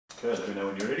Okay, let me know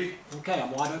when you're ready. Okay,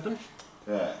 I'm wide open.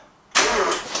 Yeah.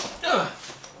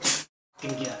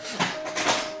 In gear.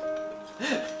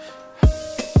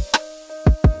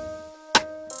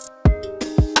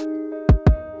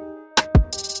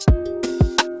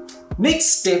 Next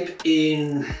step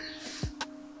in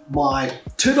my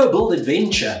turbo build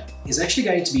adventure is actually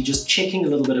going to be just checking a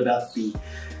little bit about the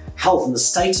health and the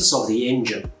status of the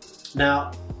engine.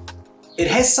 Now, it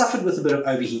has suffered with a bit of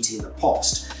overheating in the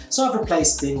past, so I've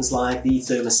replaced things like the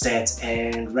thermostat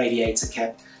and radiator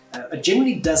cap. It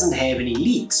generally doesn't have any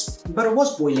leaks, but it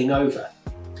was boiling over.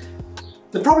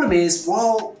 The problem is,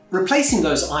 while replacing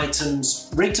those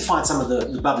items rectified some of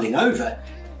the bubbling over,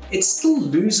 it still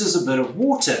loses a bit of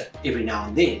water every now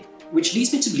and then, which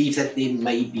leads me to believe that there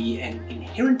may be an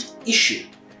inherent issue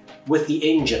with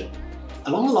the engine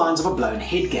along the lines of a blown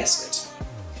head gasket.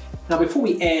 Now, before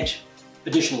we add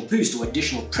additional boost or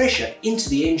additional pressure into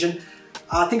the engine,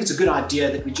 I think it's a good idea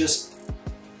that we just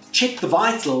check the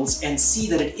vitals and see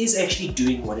that it is actually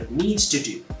doing what it needs to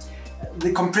do.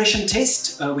 The compression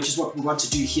test, which is what we want to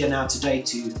do here now today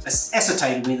to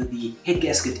ascertain whether the head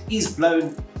gasket is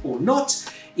blown or not,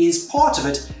 is part of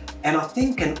it, and I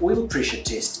think an oil pressure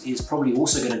test is probably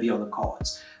also going to be on the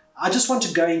cards. I just want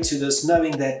to go into this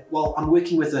knowing that, well, I'm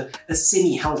working with a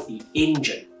semi-healthy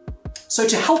engine. So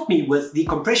to help me with the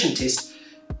compression test,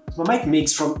 my mate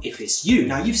Migs from FSU.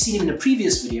 Now, you've seen him in a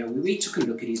previous video where we took a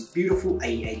look at his beautiful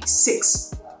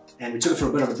A86 and we took it for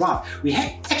a bit of a drive. We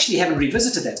actually haven't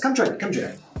revisited that. Come join me, come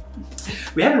join me.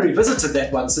 We haven't revisited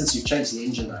that one since you've changed the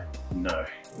engine though. No,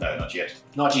 not yet.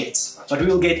 Not yet, but we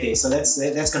will get there, so that's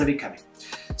going to be coming.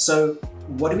 So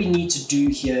what do we need to do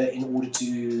here in order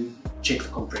to check the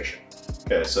compression?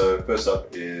 Okay, so first up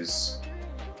is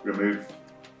remove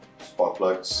spark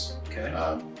plugs.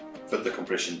 Okay. Fit the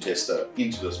compression tester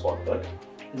into the spark plug.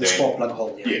 In the spark plug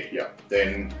hole, yeah. Yeah.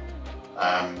 Then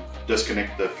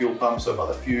disconnect the fuel pump, so by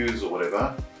the fuse or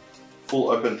whatever.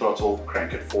 Full open throttle,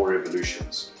 crank it 4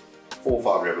 revolutions. 4 or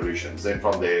 5 revolutions. Then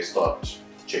from there start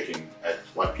checking at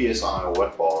what PSI or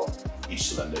what bar each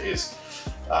cylinder is.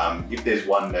 If there's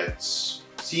one that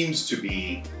seems to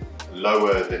be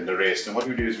lower than the rest, and what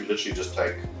we do is we literally just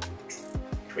take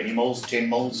 20 mils, 10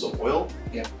 mils of oil,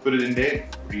 put it in there,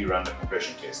 rerun the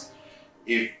compression test.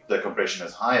 If the compression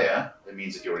is higher, that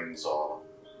means that your rings are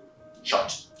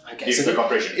shot. Okay, if the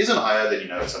compression isn't higher, then you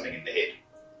know it's something in the head.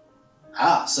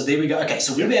 Ah, so there we go. Okay,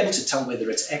 so we'll be able to tell whether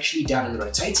it's actually down in the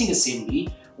rotating assembly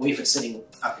or if it's sitting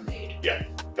up in the head. Yeah.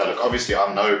 Now look, obviously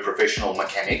I'm no professional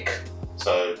mechanic,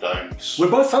 so don't... We're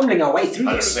both fumbling our way through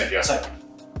 100%, this. Yeah. So,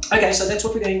 okay, so that's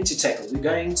what we're going to tackle. We're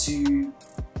going to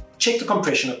check the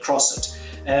compression across it.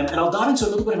 And I'll dive into a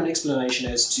little bit of an explanation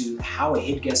as to how a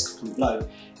head gasket can blow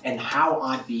and how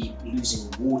I'd be losing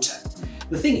water.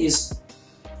 The thing is,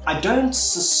 I don't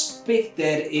suspect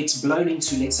that it's blown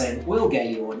into, let's say, an oil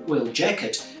galley or an oil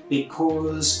jacket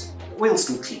because the oil's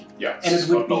still clean. Yeah, and it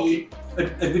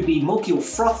would be milky or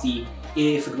frothy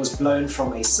if it was blown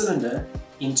from a cylinder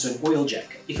into an oil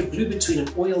jacket. If it blew between an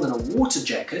oil and a water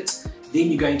jacket,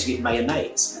 then you're going to get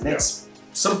mayonnaise, and that's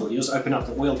simple. You just open up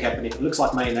the oil cap, and if it looks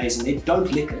like mayonnaise in there,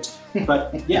 don't lick it.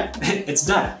 But yeah, it's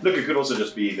done. Look, it could also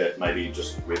just be that maybe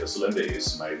just where the cylinder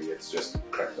is, maybe it's just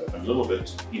cracked open a little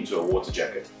bit into a water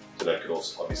jacket. So that could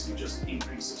also obviously just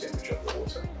increase the temperature of the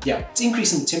water. Yeah, it's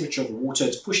increasing the temperature of the water,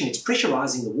 it's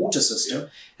pressurizing the water system,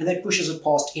 and that pushes it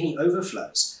past any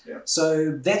overflows. Yeah.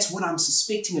 So that's what I'm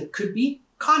suspecting it could be.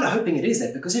 Kind of hoping it is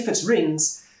that, because if it's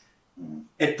rings,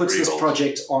 it puts this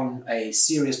project on a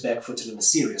serious back foot and a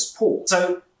serious paw.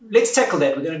 So let's tackle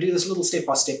that. We're going to do this little step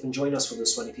by step, and join us for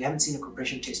this one. If you haven't seen a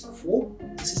compression test before,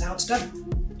 this is how it's done.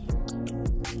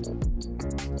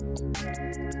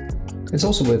 It's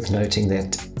also worth noting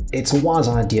that it's a wise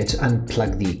idea to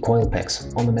unplug the coil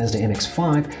packs. On the Mazda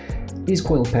MX-5, these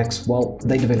coil packs, well,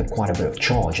 they develop quite a bit of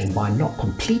charge, and by not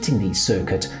completing the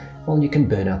circuit, well, you can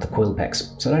burn out the coil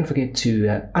packs. So don't forget to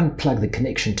unplug the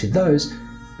connection to those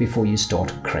before you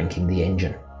start cranking the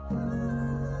engine.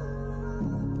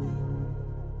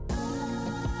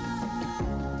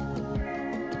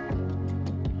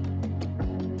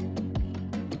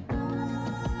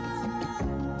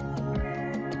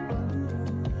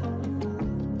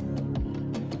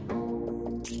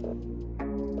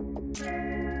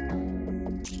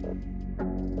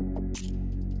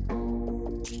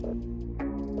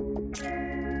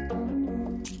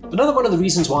 Another one of the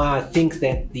reasons why I think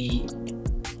that the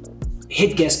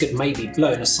head gasket may be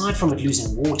blown, aside from it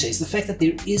losing water, is the fact that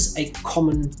there is a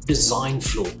common design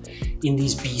flaw in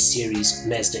these B series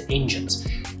Mazda engines,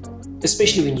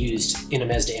 especially when used in a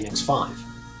Mazda MX-5.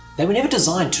 They were never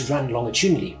designed to run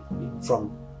longitudinally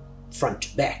from front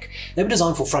to back. They were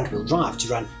designed for front-wheel drive to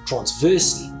run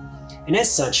transversely. And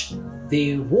as such,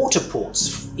 the water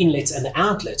ports, inlet and the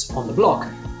outlet on the block,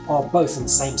 are both on the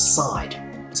same side.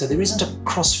 So there isn't a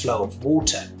cross-flow of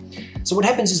water. So what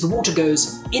happens is the water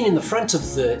goes in the front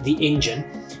of the engine,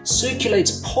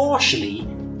 circulates partially,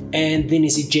 and then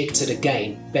is ejected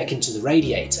again back into the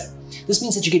radiator. This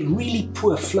means that you get really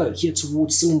poor flow here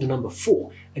towards cylinder number 4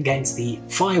 against the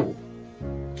firewall.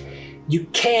 You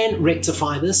can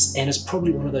rectify this, and it's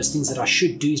probably one of those things that I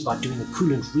should do is by doing a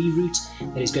coolant reroute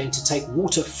that is going to take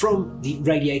water from the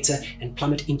radiator and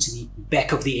plummet into the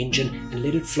back of the engine and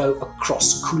let it flow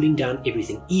across, cooling down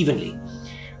everything evenly.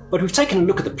 But we've taken a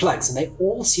look at the plugs and they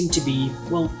all seem to be,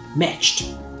 well, matched.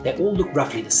 They all look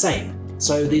roughly the same.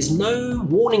 So there's no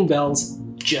warning bells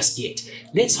just yet.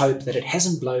 Let's hope that it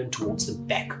hasn't blown towards the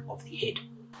back of the head.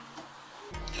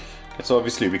 So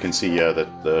obviously we can see here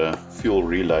that the fuel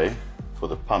relay for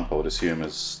the pump, I would assume,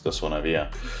 is this one over here.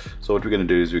 So what we're going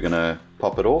to do is we're going to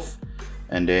pop it off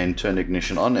and then turn the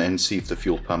ignition on and see if the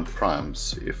fuel pump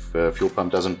primes. If fuel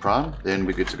pump doesn't prime, then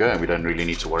we're good to go and we don't really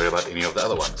need to worry about any of the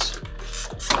other ones.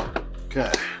 Okay,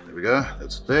 there we go,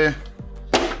 that's it there.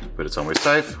 Put it somewhere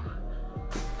safe.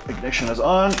 Ignition is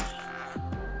on.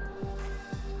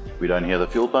 We don't hear the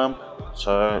fuel pump,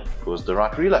 so it was the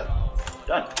right relay.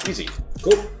 Done, easy.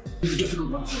 Cool. The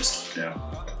difficult one first. Yeah.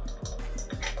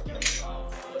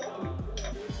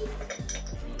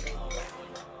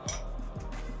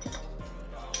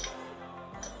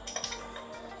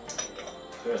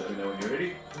 Okay, let me know when you're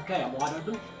ready. Okay, I'm wide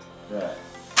open. Right.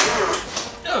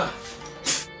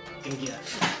 In gear.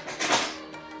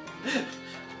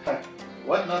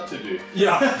 What not to do?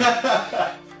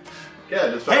 Yeah.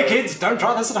 Okay, let's try Hey it. kids, don't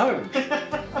try this at home.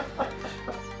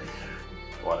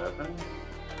 Wide open.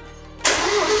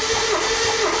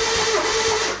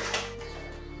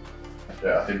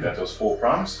 Yeah, I think that was 4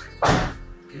 primes.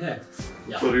 Okay.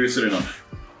 Yeah. What are you sitting on?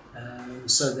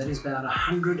 So that is about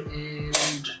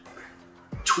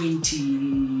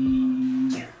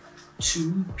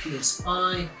 122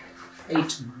 psi,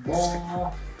 8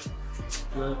 bar,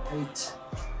 8.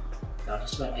 No,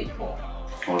 just about 8 bar.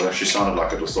 Well, it actually sounded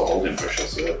like it was the holding pressure,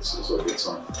 so that's a good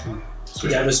sign.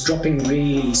 Sweet. Yeah, it was dropping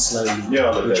really slowly,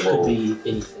 Yeah, but which they could will- be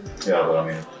anything. Yeah, but I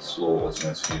mean, it's all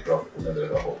automatically drop another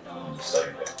level and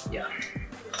staying there. Yeah.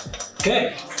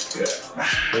 Okay. Yeah.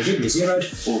 Very good. We zeroed.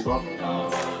 Full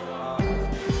throttle.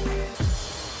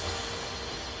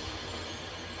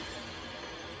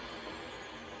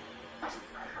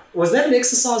 Was that an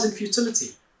exercise in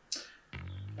futility?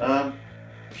 Yeah.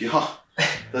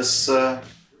 This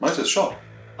motor's shot.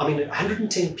 I mean,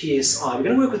 110 psi. We're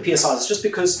going to work with psi's just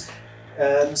because.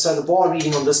 So the bar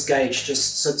reading on this gauge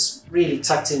just sits really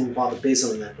tucked in by the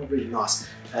bezel and that, not really nice.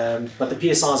 But the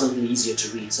PSI is a little easier to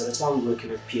read, so that's why we're working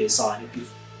with PSI. And if you're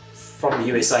from the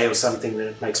USA or something, then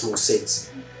it makes more sense.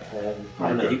 I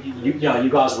don't know, you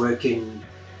guys work in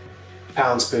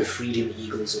pounds per freedom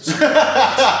eagles or something.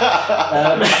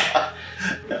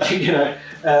 You know,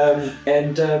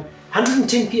 and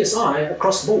 110 PSI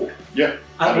across the board. Yeah.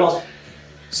 Well,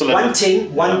 So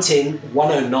 110, 110,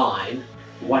 109,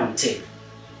 110.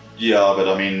 Yeah, but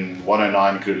I mean,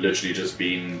 109 could have literally just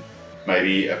been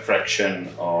maybe a fraction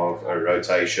of a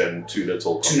rotation too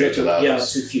little compared to the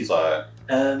others. Yeah, too few. So,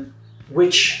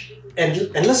 Which, and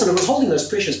listen, it was holding those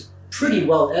pressures pretty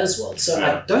well as well. So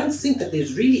Yeah. I don't think that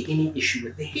there's really any issue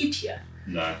with the head here.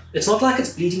 no. It's not like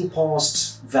it's bleeding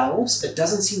past valves. It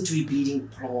doesn't seem to be bleeding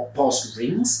past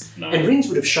rings. No. And rings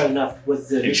would have shown up with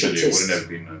the initial Actually, it test. wouldn't have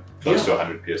been close to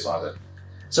 100 psi then.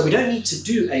 So we don't need to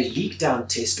do a leak down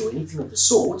test or anything of the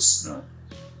sorts. No.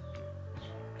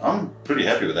 I'm pretty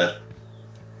happy with that.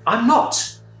 I'm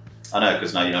not. I know,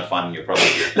 because now you're not finding your problem.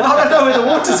 Now I don't know where the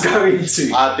water's going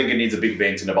to. I think it needs a big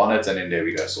vent in the bonnet, and then there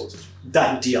we go, sorted.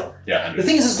 Done deal. Yeah, The 100.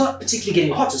 thing is, it's not particularly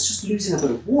getting hot, it's just losing a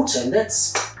bit of water, and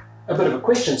that's a bit of a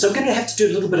question. So I'm going to have to do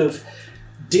a little bit of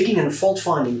digging and fault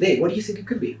finding there. What do you think it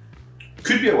could be?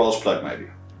 Could be a Welsh plug, maybe.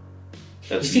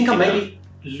 That's You think I'm leaking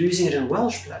maybe losing it in a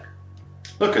Welsh plug? out.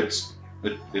 Look,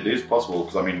 it is possible,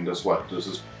 because I mean, this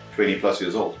is 20 plus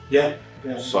years old. Yeah.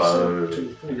 So-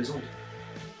 24 years old.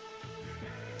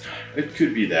 It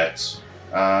could be that.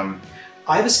 I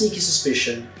have a sneaky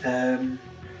suspicion, and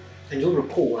you'll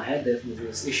recall I had that with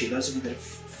this issue. Those of you that have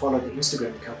followed the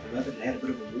Instagram account will know that it had a bit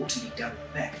of a water leak down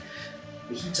the back.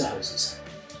 The heater hoses.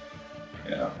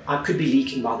 Yeah. I could be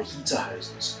leaking by the heater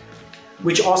hoses,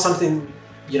 which are something,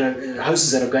 you know,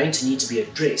 hoses that are going to need to be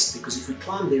addressed, because if we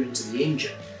climb there into the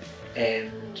engine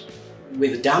and where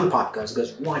the downpipe goes, it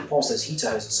goes right past those heater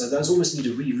hoses, so those almost need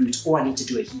a reroute, or I need to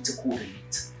do a heater core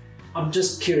delete. I'm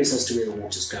just curious as to where the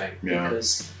water's going, Yeah.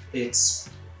 because it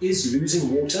is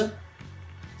losing water,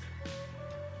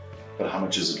 But how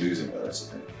much is it losing though? That's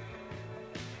the thing.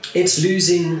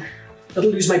 It'll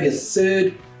lose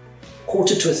maybe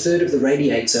quarter to a third of the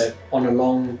radiator on a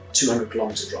long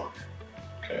 200-kilometer drive.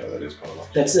 Okay, that is quite a lot.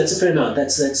 That's a fair amount.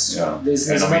 Yeah. There's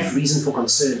enough reason for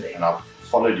concern there. And I've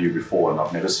followed you before, and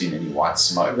I've never seen any white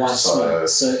smoke. Smoke.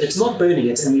 So it's not burning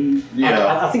it, and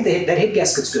I think that head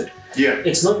gasket's good. Yeah.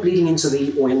 It's not bleeding into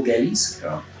the oil galleys.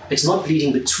 Yeah. It's not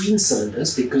bleeding between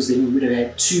cylinders, because then we would have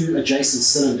had two adjacent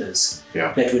cylinders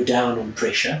that were down on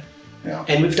pressure. Yeah.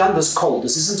 And we've done this cold.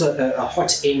 This isn't a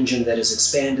hot engine that is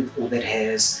expanded or that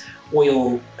has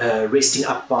oil resting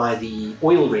up by the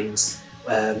oil rings,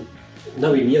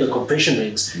 nowhere near the compression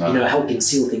rings, helping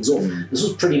seal things off. This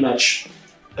was pretty much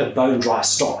a bone dry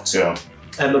start. Yeah.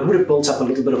 It would have built up a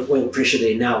little bit of oil pressure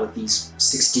there now with these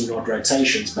 16 odd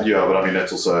rotations. But yeah, but I mean,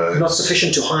 that's also not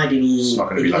sufficient to hide any. It's not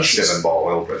going to be like issues. 7 bar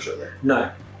oil pressure there. No.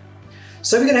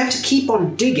 So we're going to have to keep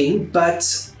on digging,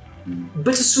 but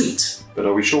bittersweet. But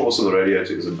are we sure also the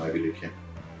radiator isn't maybe leaking?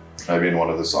 Maybe in one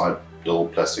of the side little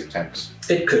plastic tanks.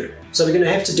 It could. So we're going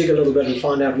to have to dig a little bit and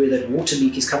find out where that water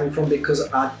leak is coming from, because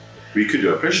we could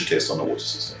do a pressure test on the water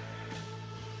system.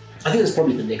 I think that's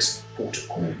probably the next port of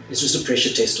call. It's just a pressure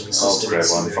test on the system. I'll grab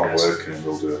one from work and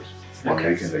we'll do it. One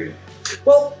weekend again.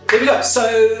 Well, there we go.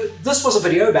 So this was a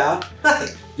video about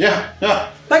nothing. Yeah.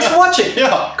 Thanks for watching.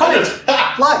 Yeah. Comment,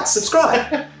 like,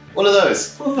 subscribe. One of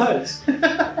those. All of those.